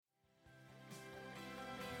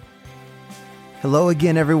Hello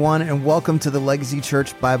again, everyone, and welcome to the Legacy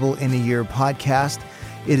Church Bible in a Year podcast.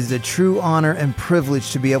 It is a true honor and privilege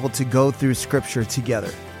to be able to go through Scripture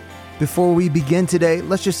together. Before we begin today,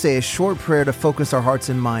 let's just say a short prayer to focus our hearts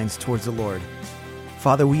and minds towards the Lord.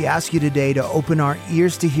 Father, we ask you today to open our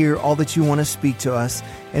ears to hear all that you want to speak to us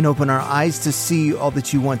and open our eyes to see all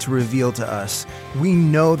that you want to reveal to us. We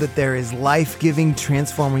know that there is life-giving,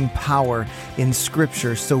 transforming power in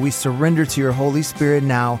Scripture, so we surrender to your Holy Spirit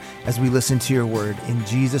now as we listen to your word. In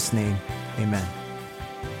Jesus' name, amen.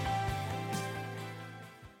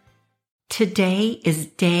 Today is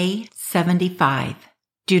day 75,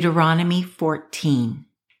 Deuteronomy 14.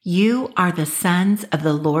 You are the sons of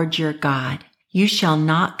the Lord your God. You shall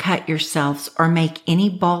not cut yourselves or make any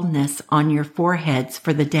baldness on your foreheads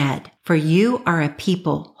for the dead, for you are a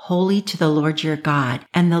people holy to the Lord your God,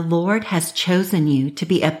 and the Lord has chosen you to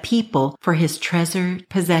be a people for his treasured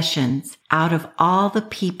possessions out of all the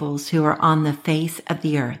peoples who are on the face of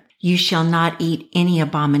the earth. You shall not eat any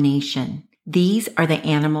abomination. These are the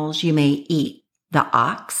animals you may eat: the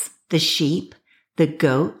ox, the sheep, the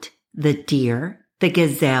goat, the deer, the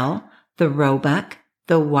gazelle, the roebuck,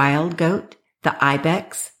 the wild goat, the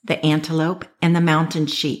ibex, the antelope, and the mountain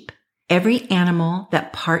sheep. Every animal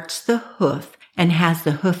that parts the hoof and has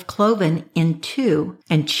the hoof cloven in two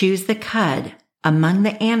and chews the cud, among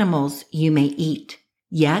the animals you may eat.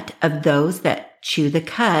 Yet of those that chew the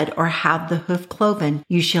cud or have the hoof cloven,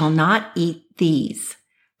 you shall not eat these: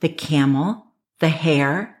 the camel, the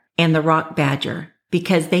hare, and the rock badger,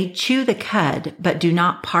 because they chew the cud but do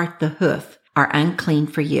not part the hoof, are unclean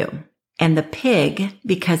for you. And the pig,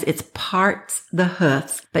 because it parts the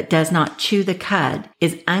hoofs but does not chew the cud,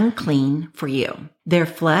 is unclean for you. Their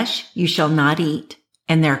flesh you shall not eat,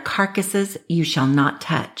 and their carcasses you shall not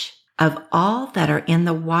touch. Of all that are in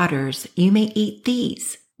the waters you may eat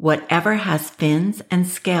these. Whatever has fins and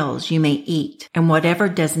scales you may eat, and whatever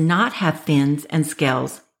does not have fins and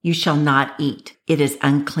scales you shall not eat. It is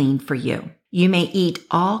unclean for you. You may eat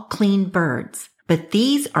all clean birds, but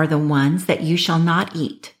these are the ones that you shall not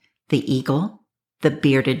eat: the eagle, the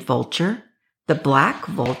bearded vulture, the black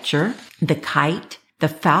vulture, the kite, the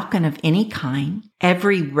falcon of any kind,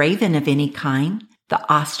 every raven of any kind, the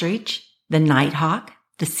ostrich, the nighthawk,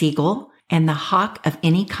 the seagull, and the hawk of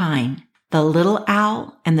any kind, the little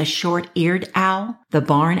owl and the short-eared owl, the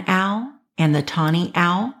barn owl and the tawny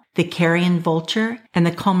owl, the carrion vulture and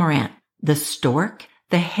the cormorant, the stork,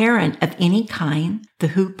 the heron of any kind, the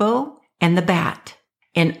hoopoe, and the bat.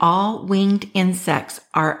 And all winged insects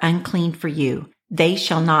are unclean for you. They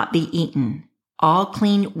shall not be eaten. All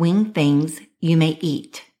clean winged things you may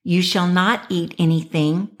eat. You shall not eat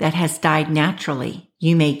anything that has died naturally.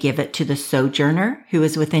 You may give it to the sojourner who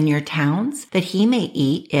is within your towns, that he may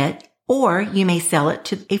eat it, or you may sell it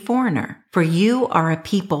to a foreigner. For you are a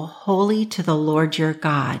people holy to the Lord your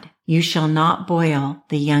God. You shall not boil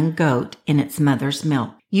the young goat in its mother's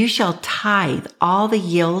milk. You shall tithe all the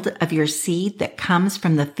yield of your seed that comes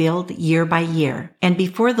from the field year by year. And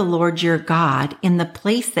before the Lord your God, in the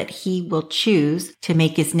place that he will choose to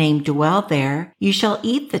make his name dwell there, you shall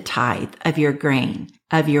eat the tithe of your grain,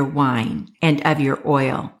 of your wine, and of your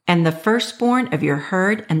oil, and the firstborn of your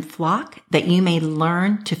herd and flock, that you may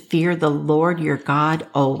learn to fear the Lord your God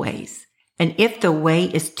always. And if the way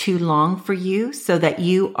is too long for you, so that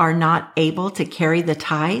you are not able to carry the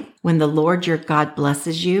tithe, when the Lord your God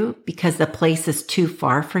blesses you, because the place is too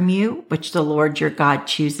far from you, which the Lord your God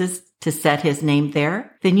chooses to set his name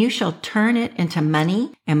there, then you shall turn it into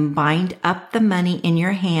money and bind up the money in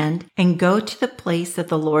your hand and go to the place that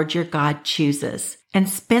the Lord your God chooses, and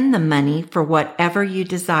spend the money for whatever you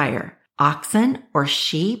desire: oxen or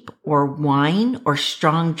sheep or wine or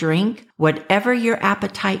strong drink, whatever your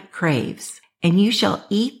appetite craves. And you shall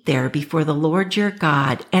eat there before the Lord your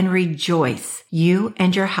God and rejoice, you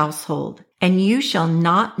and your household. And you shall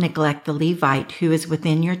not neglect the Levite who is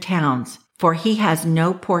within your towns, for he has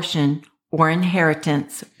no portion or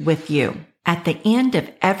inheritance with you. At the end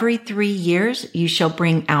of every 3 years, you shall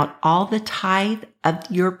bring out all the tithe of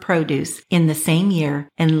your produce in the same year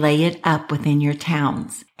and lay it up within your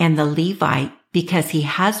towns. And the Levite, because he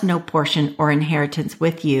has no portion or inheritance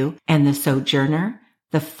with you, and the sojourner,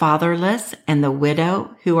 the fatherless, and the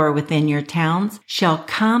widow who are within your towns, shall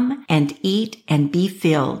come and eat and be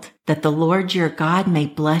filled, that the Lord your God may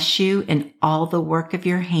bless you in all the work of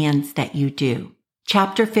your hands that you do.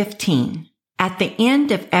 Chapter 15. At the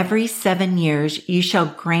end of every 7 years, you shall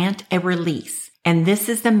grant a release, and this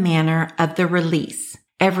is the manner of the release.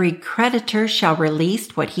 Every creditor shall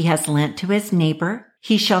release what he has lent to his neighbor.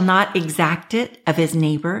 He shall not exact it of his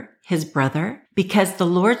neighbor, his brother, because the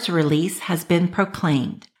Lord's release has been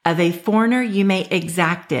proclaimed. Of a foreigner you may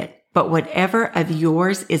exact it, But whatever of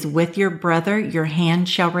yours is with your brother, your hand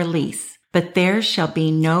shall release. But there shall be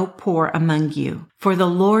no poor among you. For the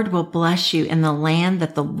Lord will bless you in the land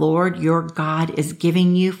that the Lord your God is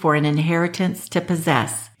giving you for an inheritance to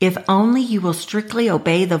possess, if only you will strictly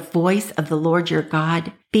obey the voice of the Lord your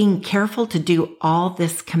God, being careful to do all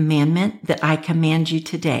this commandment that I command you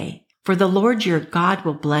today. For the Lord your God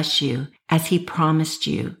will bless you, as he promised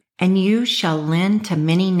you. And you shall lend to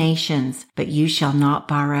many nations, but you shall not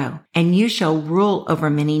borrow. And you shall rule over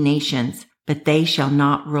many nations, but they shall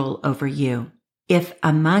not rule over you. If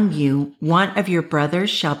among you one of your brothers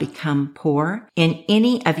shall become poor in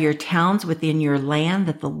any of your towns within your land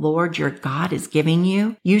that the Lord your God is giving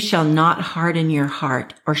you, you shall not harden your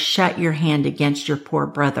heart or shut your hand against your poor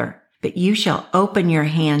brother, but you shall open your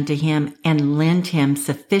hand to him and lend him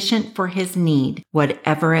sufficient for his need,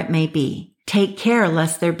 whatever it may be. Take care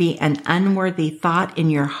lest there be an unworthy thought in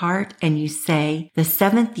your heart, and you say, the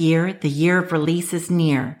 7th year, the year of release is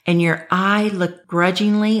near, and your eye look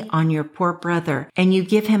grudgingly on your poor brother, and you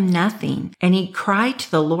give him nothing, and he cry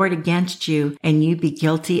to the Lord against you, and you be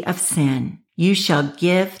guilty of sin. You shall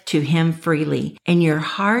give to him freely, and your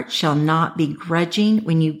heart shall not be grudging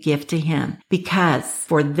when you give to him, because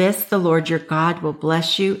for this the Lord your God will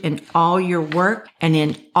bless you in all your work and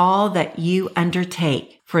in all that you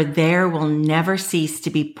undertake. For there will never cease to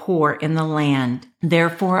be poor in the land.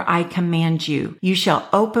 Therefore I command you, you shall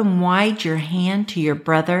open wide your hand to your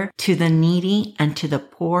brother, to the needy, and to the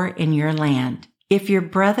poor in your land. If your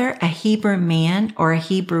brother, a Hebrew man or a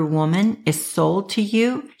Hebrew woman, is sold to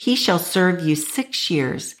you, he shall serve you 6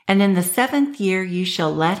 years, and in the 7th year you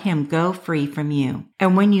shall let him go free from you.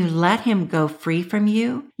 And when you let him go free from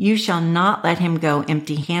you, you shall not let him go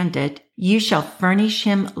empty-handed. You shall furnish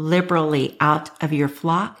him liberally out of your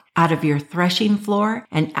flock, out of your threshing floor,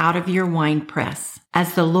 and out of your winepress.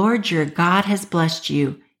 As the Lord your God has blessed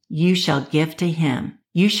you, you shall give to him.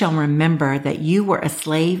 You shall remember that you were a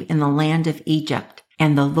slave in the land of Egypt,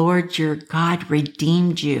 and the Lord your God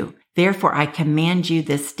redeemed you. Therefore I command you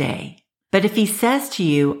this day. But if he says to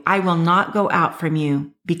you, I will not go out from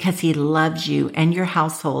you, because he loves you and your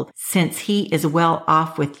household, since he is well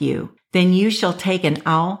off with you, then you shall take an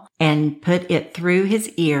awl and put it through his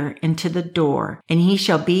ear into the door, and he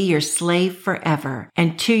shall be your slave forever.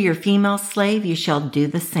 And to your female slave you shall do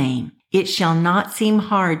the same. It shall not seem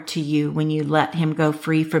hard to you when you let him go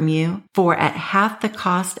free from you, for at half the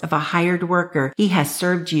cost of a hired worker he has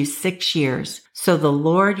served you 6 years. So the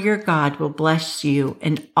Lord your God will bless you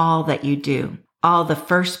in all that you do. All the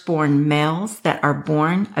firstborn males that are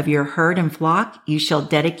born of your herd and flock you shall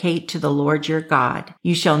dedicate to the Lord your God.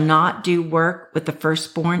 You shall not do work with the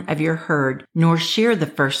firstborn of your herd, nor shear the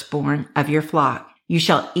firstborn of your flock. You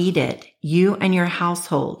shall eat it, you and your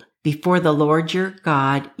household, before the Lord your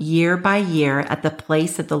God year by year at the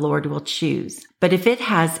place that the Lord will choose. But if it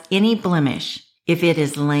has any blemish, if it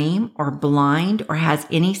is lame or blind or has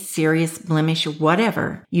any serious blemish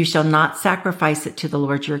whatever, you shall not sacrifice it to the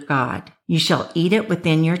Lord your God. You shall eat it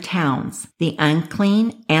within your towns. The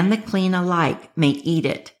unclean and the clean alike may eat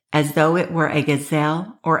it, as though it were a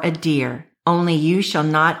gazelle or a deer. Only you shall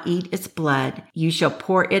not eat its blood. You shall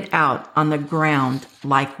pour it out on the ground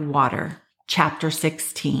like water. Chapter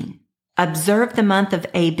 16. Observe the month of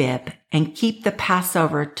Abib and keep the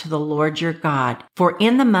Passover to the Lord your God. For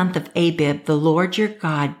in the month of Abib, the Lord your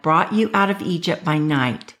God brought you out of Egypt by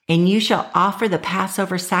night. And you shall offer the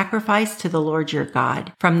Passover sacrifice to the Lord your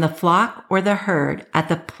God from the flock or the herd at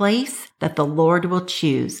the place that the Lord will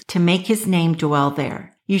choose to make his name dwell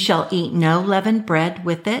there. You shall eat no leavened bread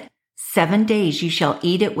with it. 7 days you shall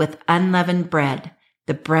eat it with unleavened bread,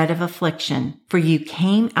 the bread of affliction, for you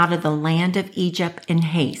came out of the land of Egypt in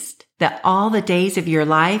haste, that all the days of your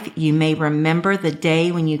life you may remember the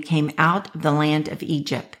day when you came out of the land of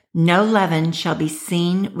Egypt. No leaven shall be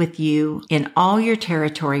seen with you in all your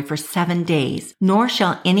territory for 7 days, nor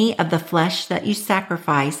shall any of the flesh that you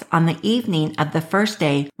sacrifice on the evening of the first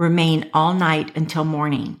day remain all night until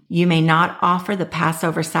morning. You may not offer the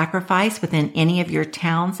Passover sacrifice within any of your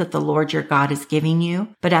towns that the Lord your God is giving you,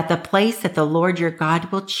 but at the place that the Lord your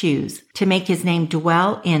God will choose to make his name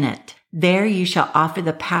dwell in it. There you shall offer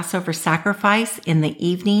the Passover sacrifice in the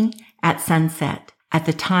evening at sunset, at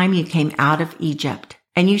the time you came out of Egypt.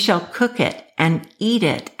 And you shall cook it and eat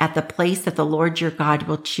it at the place that the Lord your God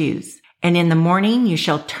will choose. And in the morning you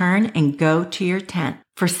shall turn and go to your tent.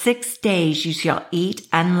 For 6 days you shall eat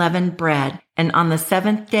unleavened bread, and on the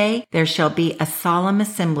 7th day there shall be a solemn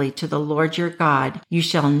assembly to the Lord your God. You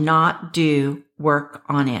shall not do work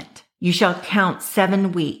on it. You shall count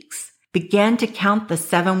 7 weeks. Begin to count the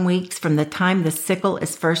 7 weeks from the time the sickle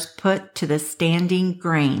is first put to the standing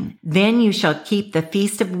grain. Then you shall keep the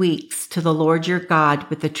Feast of Weeks to the Lord your God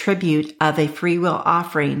with the tribute of a freewill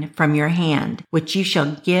offering from your hand, which you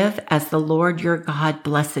shall give as the Lord your God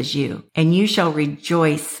blesses you. And you shall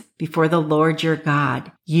rejoice before the Lord your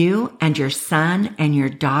God, you and your son and your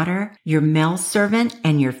daughter, your male servant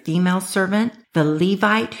and your female servant, the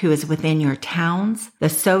Levite who is within your towns, the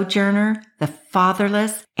sojourner, the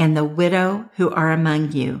fatherless, and the widow who are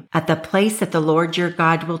among you, at the place that the Lord your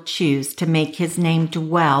God will choose to make his name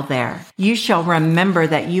dwell there. You shall remember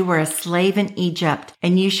that you were a slave in Egypt,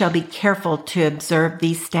 and you shall be careful to observe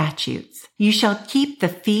these statutes. You shall keep the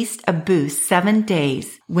Feast of Booths 7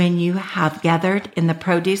 days when you have gathered in the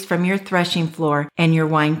produce from your threshing floor and your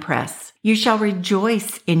winepress. You shall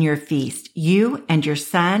rejoice in your feast, you and your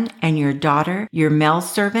son and your daughter, your male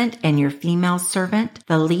servant and your female servant,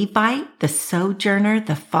 the Levite, the sojourner,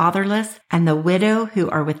 the fatherless, and the widow who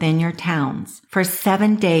are within your towns. For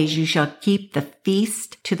 7 days you shall keep the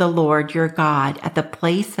feast to the Lord your God at the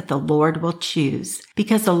place that the Lord will choose,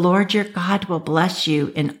 because the Lord your God will bless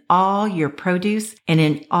you in all your produce and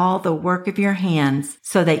in all the work of your hands,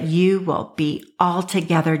 so that you will be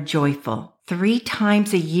altogether joyful. 3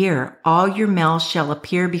 times a year, all your males shall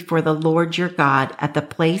appear before the Lord your God at the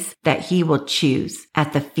place that he will choose,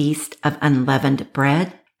 at the Feast of Unleavened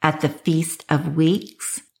Bread, at the Feast of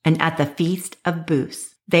Weeks, and at the Feast of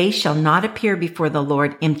Booths. They shall not appear before the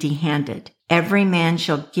Lord empty-handed. Every man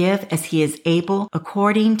shall give as he is able,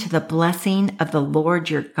 according to the blessing of the Lord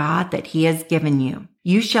your God that he has given you.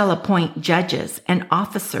 You shall appoint judges and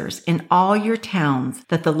officers in all your towns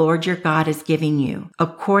that the Lord your God is giving you,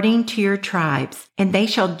 according to your tribes, and they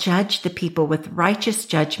shall judge the people with righteous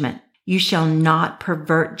judgment. You shall not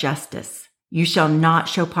pervert justice. You shall not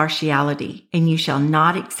show partiality, and you shall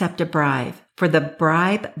not accept a bribe. For the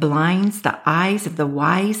bribe blinds the eyes of the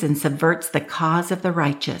wise and subverts the cause of the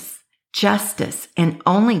righteous. Justice and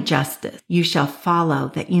only justice you shall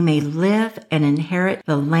follow, that you may live and inherit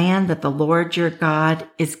the land that the Lord your God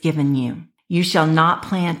is given you. You shall not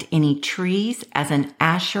plant any trees as an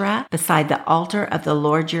Asherah beside the altar of the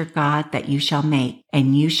Lord your God that you shall make,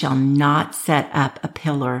 and you shall not set up a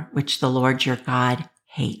pillar which the Lord your God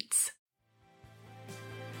hates.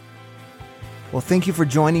 Well, thank you for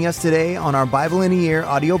joining us today on our Bible in a Year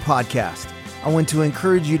audio podcast. I want to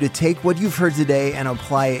encourage you to take what you've heard today and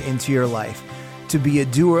apply it into your life, to be a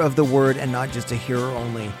doer of the word and not just a hearer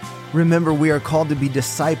only. Remember, we are called to be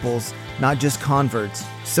disciples, not just converts.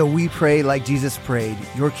 So we pray like Jesus prayed,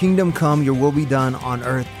 your kingdom come, your will be done on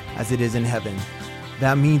earth as it is in heaven.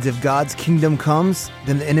 That means if God's kingdom comes,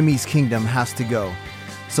 then the enemy's kingdom has to go.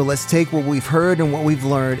 So let's take what we've heard and what we've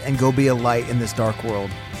learned and go be a light in this dark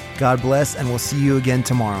world. God bless, and we'll see you again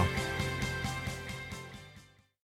tomorrow.